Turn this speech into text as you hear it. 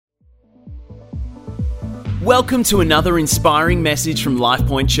Welcome to another inspiring message from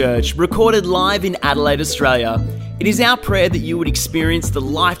LifePoint Church, recorded live in Adelaide, Australia. It is our prayer that you would experience the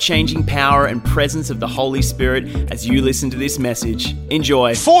life-changing power and presence of the Holy Spirit as you listen to this message.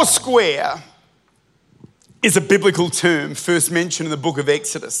 Enjoy. Foursquare is a biblical term first mentioned in the book of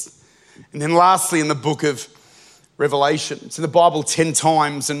Exodus, and then lastly in the book of Revelation. It's in the Bible 10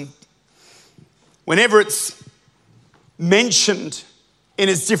 times, and whenever it's mentioned in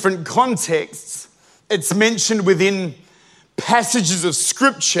its different contexts, it's mentioned within passages of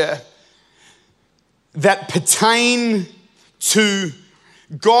scripture that pertain to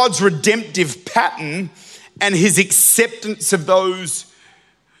God's redemptive pattern and his acceptance of those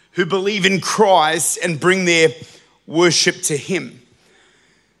who believe in Christ and bring their worship to him.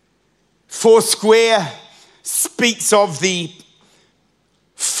 Foursquare speaks of the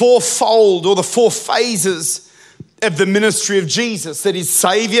fourfold or the four phases of the ministry of Jesus, that is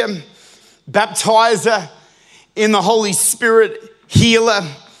Savior, Baptizer, in the Holy Spirit, Healer,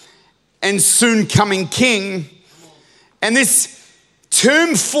 and soon coming King. And this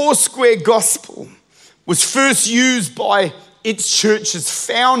term Foursquare Gospel was first used by its church's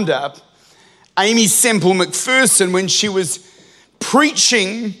founder, Aimee Semple McPherson, when she was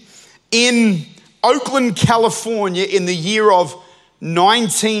preaching in Oakland, California in the year of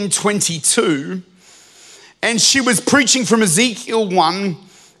 1922. And she was preaching from Ezekiel 1,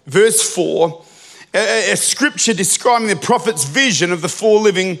 verse 4, a scripture describing the prophet's vision of the four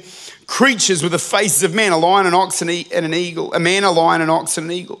living creatures with the faces of man, a lion, an ox, and an eagle. A man, a lion, an ox, and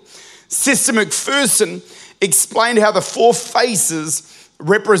an eagle. Sister McPherson explained how the four faces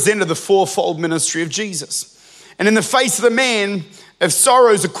represented the fourfold ministry of Jesus. And in the face of the man of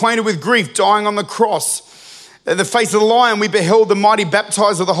sorrows, acquainted with grief, dying on the cross, the face of the lion, we beheld the mighty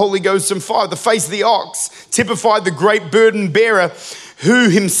baptizer of the Holy Ghost and fire. The face of the ox typified the great burden bearer who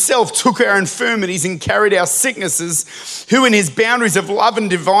himself took our infirmities and carried our sicknesses, who in his boundaries of love and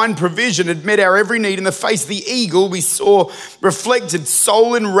divine provision had met our every need. In the face of the eagle, we saw reflected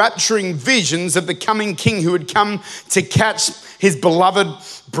soul-enrapturing visions of the coming King who had come to catch his beloved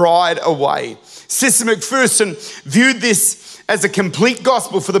bride away. Sister McPherson viewed this as a complete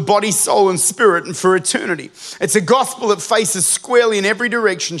gospel for the body, soul, and spirit, and for eternity. It's a gospel that faces squarely in every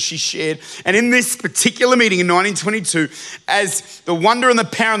direction, she shared. And in this particular meeting in 1922, as the wonder and the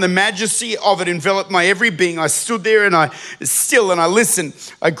power and the majesty of it enveloped my every being, I stood there and I listened.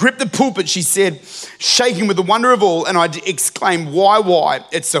 I gripped the pulpit, she said, shaking with the wonder of all, and I exclaimed, why?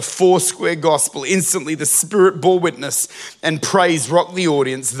 It's a Foursquare gospel. Instantly, the Spirit bore witness and praise rocked the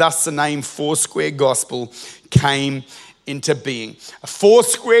audience. Thus, the name Foursquare Gospel came into being. A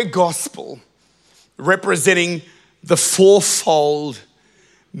Foursquare Gospel representing the fourfold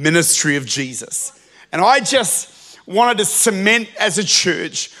ministry of Jesus. And I just wanted to cement as a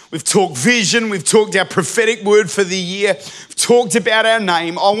church, we've talked vision, we've talked our prophetic word for the year, we've talked about our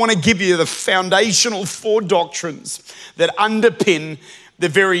name. I want to give you the foundational four doctrines that underpin the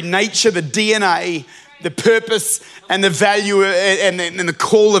very nature, the DNA, the purpose and the value and the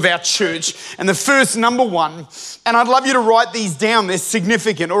call of our church. And the first, number one, and I'd love you to write these down, they're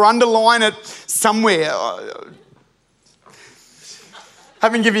significant, or underline it somewhere. I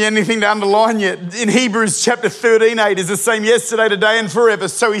haven't given you anything to underline yet. In Hebrews chapter 13:8 is the same yesterday, today, and forever.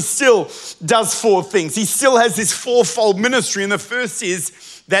 So he still does four things. He still has this fourfold ministry. And the first is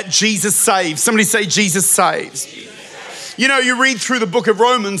that Jesus saves. Somebody say, Jesus saves. You know, you read through the book of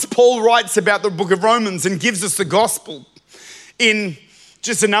Romans, Paul writes about the book of Romans and gives us the gospel in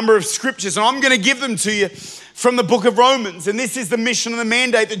just a number of scriptures. And I'm going to give them to you from the book of Romans. And this is the mission and the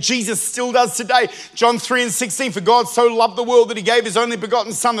mandate that Jesus still does today. John 3:16, for God so loved the world that he gave his only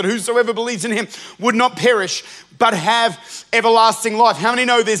begotten son, that whosoever believes in him would not perish, but have everlasting life. How many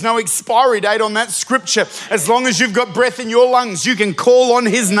know there's no expiry date on that scripture? As long as you've got breath in your lungs, you can call on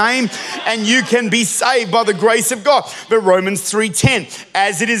his name and you can be saved by the grace of God. But Romans 3:10,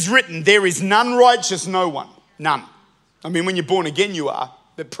 as it is written, there is none righteous, no one, none. I mean, when you're born again, you are,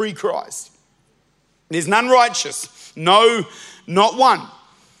 but pre-Christ. There's none righteous, no, not one.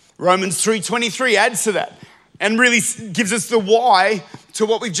 Romans 3:23 adds to that and really gives us the why to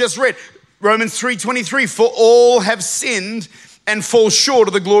what we've just read. Romans 3:23, for all have sinned and fall short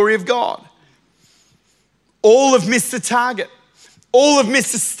of the glory of God. All have missed the target. All have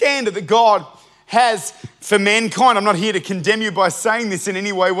missed the standard that God has for mankind. I'm not here to condemn you by saying this in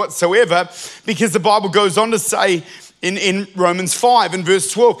any way whatsoever, because the Bible goes on to say In Romans 5 and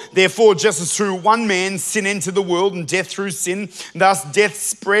verse 12, therefore, just as through one man sin entered the world and death through sin, thus death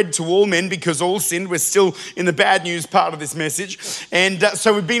spread to all men because all sinned. We're still in the bad news part of this message. And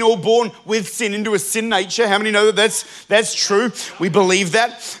so we've been all born with sin into a sin nature. How many know that that's true? We believe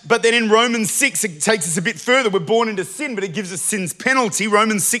that. But then in Romans 6, it takes us a bit further. We're born into sin, but it gives us sin's penalty.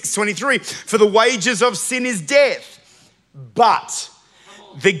 Romans 6:23, for the wages of sin is death. But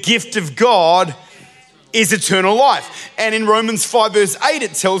the gift of God is eternal life. And in Romans 5 verse 8,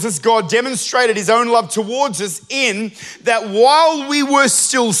 it tells us God demonstrated his own love towards us in that while we were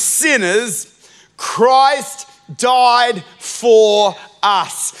still sinners, Christ died for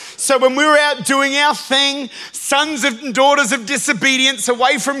us. So when we were out doing our thing, sons and daughters of disobedience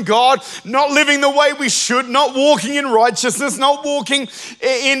away from God, not living the way we should, not walking in righteousness, not walking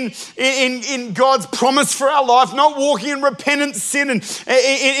in God's promise for our life, not walking in repentant sin and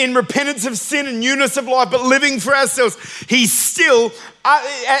in repentance of sin and newness of life, but living for ourselves, he still,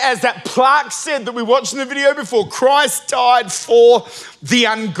 as that plaque said that we watched in the video before, Christ died for the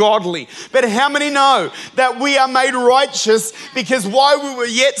ungodly. But how many know that we are made righteous because while we were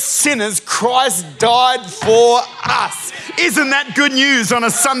yet sinners, Christ died for us? Isn't that good news on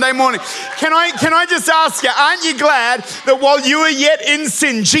a Sunday morning? Can I just ask you, aren't you glad that while you were yet in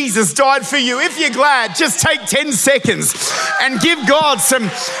sin, Jesus died for you? If you're glad, just take 10 seconds and give God some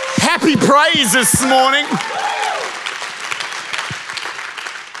happy praise this morning.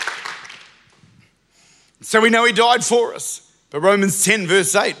 So we know he died for us. But Romans 10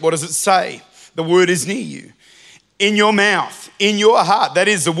 verse 8, what does it say? The word is near you, in your mouth, in your heart. That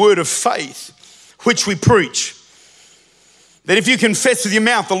is the word of faith, which we preach. That if you confess with your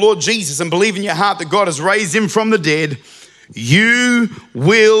mouth the Lord Jesus and believe in your heart that God has raised him from the dead, you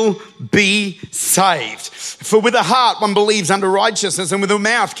will be saved. For with the heart one believes unto righteousness, and with the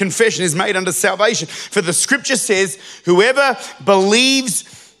mouth confession is made unto salvation. For the scripture says, whoever believes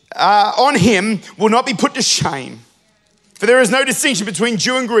on him will not be put to shame. For there is no distinction between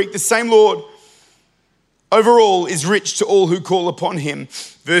Jew and Greek. The same Lord over all is rich to all who call upon him.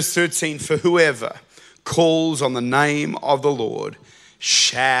 Verse 13, for whoever calls on the name of the Lord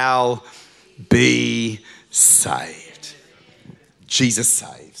shall be saved. Jesus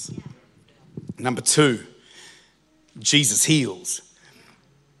saves. Number 2, Jesus heals.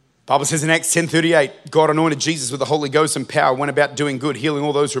 The Bible says in Acts 10:38, God anointed Jesus with the Holy Ghost and power, went about doing good, healing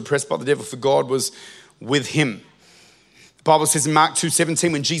all those who were oppressed by the devil, for God was with him. The Bible says in Mark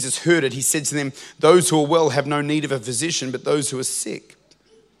 2:17, when Jesus heard it, he said to them, those who are well have no need of a physician, but those who are sick.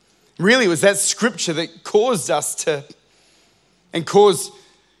 Really, it was that scripture that caused us to, and caused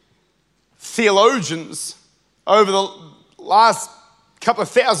theologians over the last couple of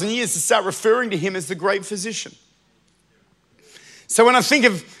thousand years to start referring to him as the great physician. So when I think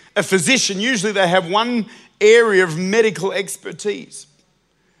of a physician, usually they have one area of medical expertise.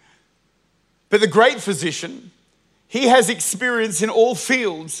 But the great physician, he has experience in all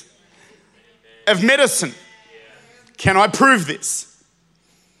fields of medicine. Can I prove this?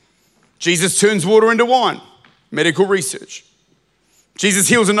 Jesus turns water into wine, medical research. Jesus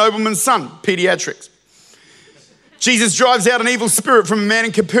heals a nobleman's son, pediatrics. Jesus drives out an evil spirit from a man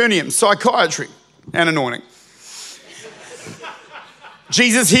in Capernaum, psychiatry and anointing.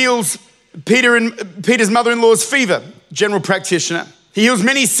 Jesus heals Peter's mother-in-law's fever, general practitioner. He heals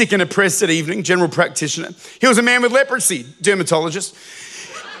many sick and oppressed at evening, general practitioner. Heals a man with leprosy, dermatologist.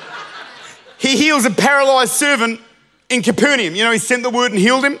 He heals a paralyzed servant in Capernaum. You know, he sent the word and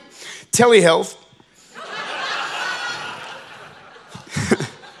healed him. Telehealth.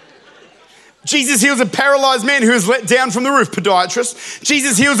 Jesus heals a paralyzed man who is let down from the roof, podiatrist.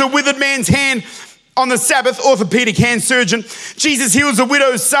 Jesus heals a withered man's hand on the Sabbath, orthopedic hand surgeon. Jesus heals a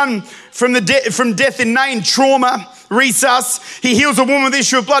widow's son from death in Nain, trauma, resus. He heals a woman with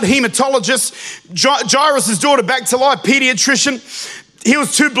issue of blood, hematologist. Jairus' daughter back to life, pediatrician.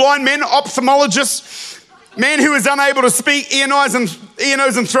 Heals 2 blind men, ophthalmologist. Man who is unable to speak, ear, nose and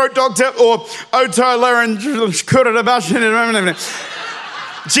throat doctor, or otolaryngologist.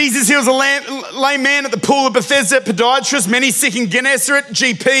 Jesus heals a lame man at the pool of Bethesda, podiatrist, many sick in Gennesaret,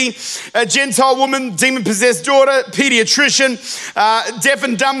 GP, a Gentile woman, demon-possessed daughter, pediatrician, deaf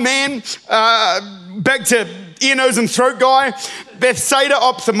and dumb man, back to ear, nose and throat guy, Bethsaida,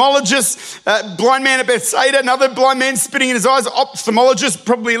 ophthalmologist, blind man at Bethsaida, another blind man spitting in his eyes, ophthalmologist,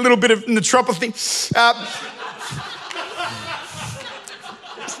 probably a little bit of naturopathy.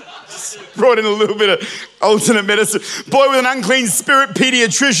 brought in a little bit of alternate medicine. Boy with an unclean spirit,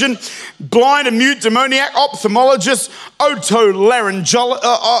 pediatrician, blind and mute, demoniac, ophthalmologist,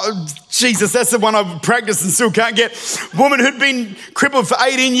 otolaryngologist. Jesus, that's the one I've practiced and still can't get. Woman who'd been crippled for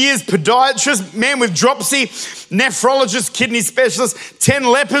 18 years, podiatrist, man with dropsy, nephrologist, kidney specialist, 10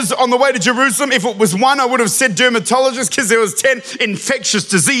 lepers on the way to Jerusalem. If it was one, I would have said dermatologist because there was 10 infectious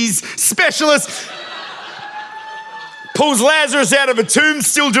disease specialists. Pulls Lazarus out of a tomb,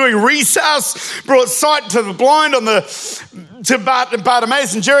 still doing resus, brought sight to the blind to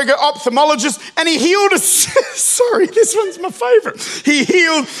Bartimaeus and Jericho, ophthalmologist, and he healed sorry, this one's my favourite. He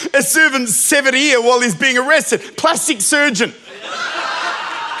healed a servant's severed ear while he's being arrested. Plastic surgeon.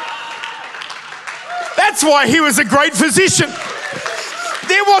 That's why he was a great physician.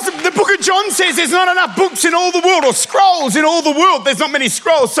 The book of John says there's not enough books in all the world, or scrolls in all the world. There's not many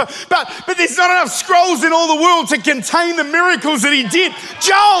scrolls, but there's not enough scrolls in all the world to contain the miracles that he did.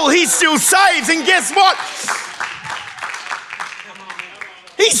 Joel, he still saves, and guess what?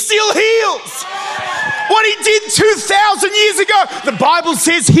 He still heals. What he did 2,000 years ago, the Bible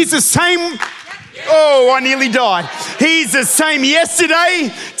says he's the same. Oh, I nearly died. He's the same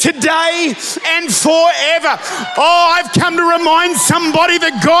yesterday, today, and forever. Oh, I've come to remind somebody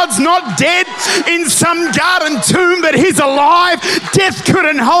that God's not dead in some garden tomb, but he's alive. Death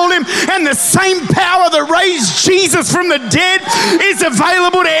couldn't hold him. And the same power that raised Jesus from the dead is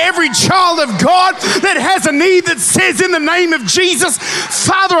available to every child of God that has a need that says in the name of Jesus,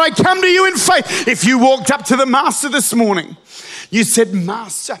 Father, I come to you in faith. If you walked up to the Master this morning, you said,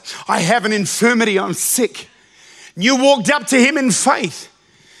 Master, I have an infirmity, I'm sick. You walked up to him in faith.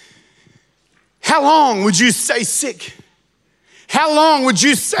 How long would you stay sick? How long would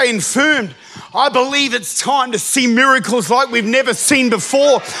you stay infirmed? I believe it's time to see miracles like we've never seen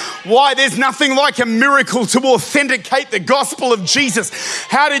before. Why? There's nothing like a miracle to authenticate the gospel of Jesus.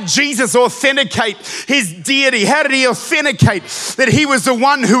 How did Jesus authenticate his deity? How did he authenticate that he was the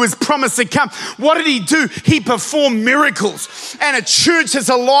one who was promised to come? What did he do? He performed miracles. And a church is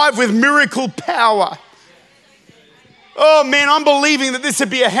alive with miracle power. Oh man, I'm believing that this would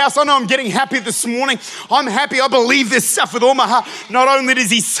be a house. I know I'm getting happy this morning. I'm happy. I believe this stuff with all my heart. Not only does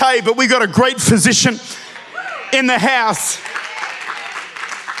he save, but we got a great physician in the house.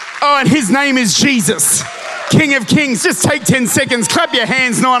 Oh, and his name is Jesus, King of Kings. Just take 10 seconds. Clap your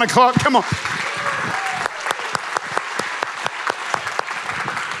hands, 9 o'clock. Come on.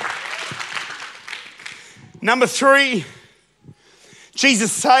 Number 3, Jesus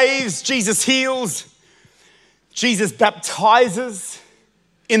saves, Jesus heals. Jesus baptizes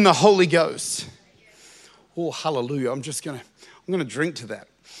in the Holy Ghost. Oh, hallelujah. I'm going to drink to that.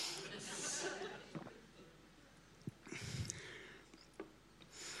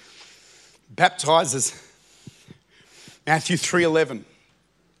 Baptizes. Matthew 3:11.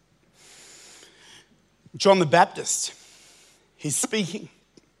 John the Baptist, he's speaking.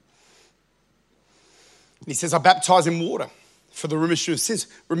 He says, I baptize in water for the remission of sins.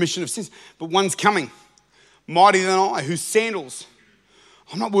 But one's coming, mightier than I, whose sandals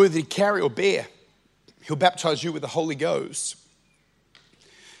I'm not worthy to carry or bear. He'll baptize you with the Holy Ghost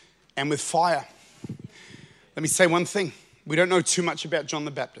and with fire. Let me say one thing. We don't know too much about John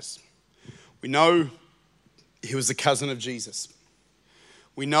the Baptist. We know he was the cousin of Jesus.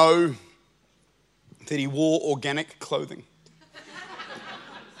 We know that he wore organic clothing.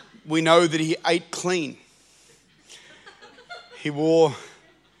 We know that he ate clean. He wore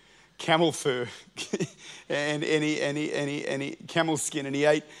camel fur and he camel skin, and he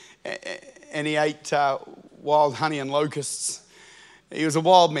ate wild honey and locusts. He was a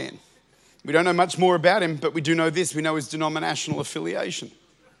wild man. We don't know much more about him, but we do know this. We know his denominational affiliation.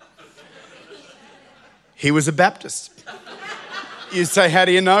 He was a Baptist. You say, how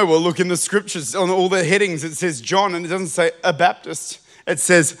do you know? Well, look in the scriptures. On all the headings, it says John, and it doesn't say a Baptist. It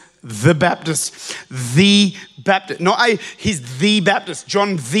says the Baptist. The Baptist. He's the Baptist.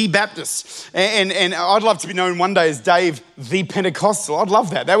 John the Baptist. And I'd love to be known one day as Dave the Pentecostal. I'd love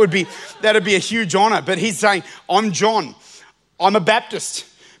that. That'd be a huge honor. But he's saying, I'm John. I'm a Baptist.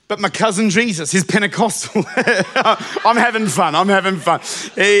 But my cousin Jesus, he's Pentecostal. I'm having fun.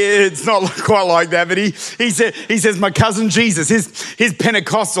 It's not quite like that, but he says, my cousin Jesus, he's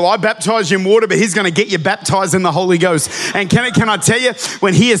Pentecostal. I baptize you in water, but he's going to get you baptized in the Holy Ghost. And can I tell you,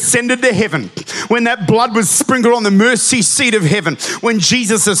 when he ascended to heaven, when that blood was sprinkled on the mercy seat of heaven, when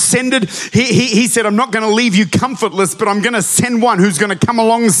Jesus ascended, he said, I'm not going to leave you comfortless, but I'm going to send one who's going to come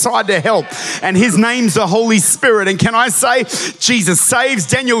alongside to help. And his name's the Holy Spirit. And can I say, Jesus saves.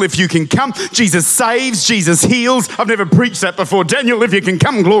 Daniel Daniel, if you can come. Jesus saves, Jesus heals. I've never preached that before. Daniel, if you can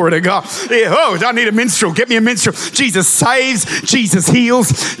come, glory to God. Yeah, I need a minstrel. Get me a minstrel. Jesus saves, Jesus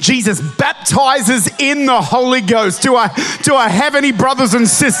heals, Jesus baptizes in the Holy Ghost. Do I have any brothers and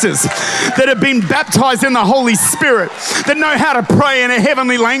sisters that have been baptized in the Holy Spirit, that know how to pray in a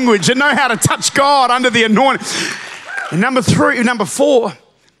heavenly language, that know how to touch God under the anointing? And number 4,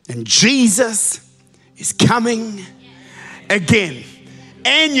 and Jesus is coming again.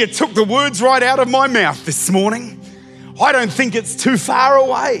 And you took the words right out of my mouth this morning. I don't think it's too far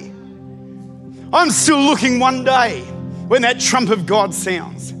away. I'm still looking one day when that trump of God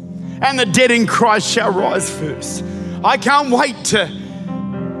sounds and the dead in Christ shall rise first. I can't wait to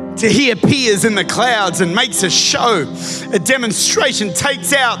he appears in the clouds and makes a show, a demonstration,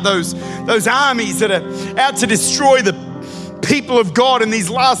 takes out those armies that are out to destroy the people of God in these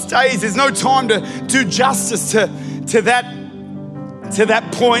last days. There's no time to do justice to that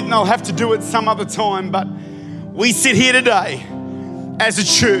point, and I'll have to do it some other time. But we sit here today as a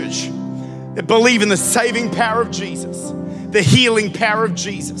church that believe in the saving power of Jesus, the healing power of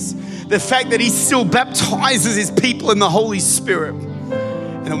Jesus, the fact that he still baptizes his people in the Holy Spirit.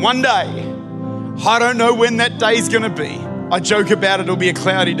 And one day, I don't know when that day is going to be. I joke about it, it'll be a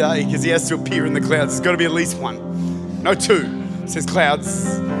cloudy day because he has to appear in the clouds. There's got to be at least one. No, 2. It says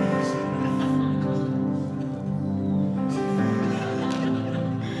clouds.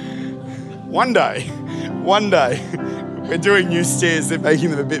 One day, we're doing new stairs. They're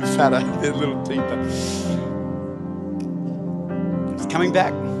making them a bit fatter. They're a little deeper. It's coming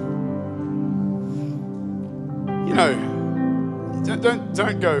back. You know,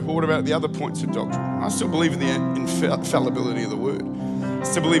 don't go, well, what about the other points of doctrine? I still believe in the infallibility of the word. I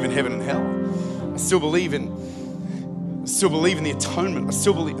still believe in heaven and hell. I still believe in the atonement. I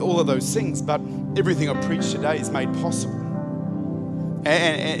still believe all of those things, but everything I preach today is made possible.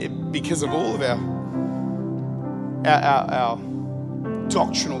 And because of all of our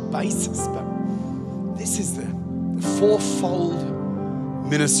doctrinal basis, but this is the fourfold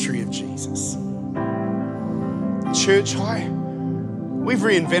ministry of Jesus. Church, we've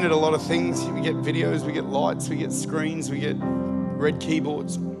reinvented a lot of things. We get videos, we get lights, we get screens, we get red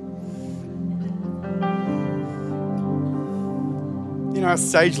keyboards. You know, our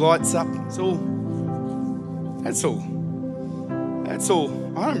stage lights up. That's all.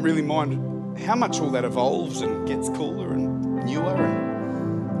 I don't really mind how much all that evolves and gets cooler and newer.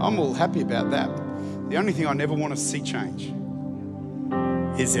 And I'm all happy about that. The only thing I never want to see change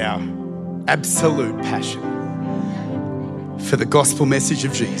is our absolute passion for the gospel message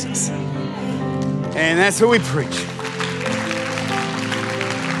of Jesus. And that's what we preach.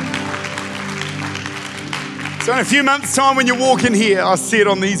 So in a few months' time when you walk in here, I see it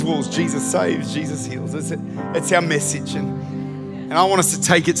on these walls. Jesus saves, Jesus heals. It's our message. And I want us to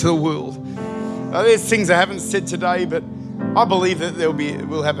take it to the world. There's things I haven't said today, but I believe that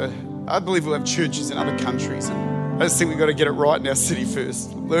we'll have churches in other countries. And I just think we've got to get it right in our city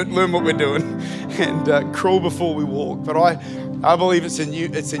first. Learn what we're doing and crawl before we walk. But I believe it's a new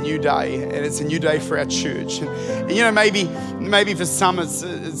day, and it's a new day for our church. And you know, maybe for some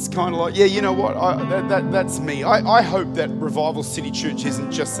it's kind of like, yeah, you know what, that's me. I hope that Revival City Church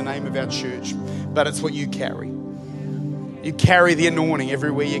isn't just the name of our church, but it's what you carry. You carry the anointing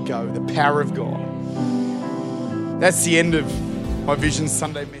everywhere you go, the power of God. That's the end of my Vision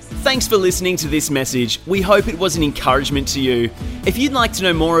Sunday message. Thanks for listening to this message. We hope it was an encouragement to you. If you'd like to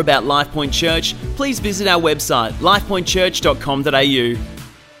know more about LifePoint Church, please visit our website, lifepointchurch.com.au.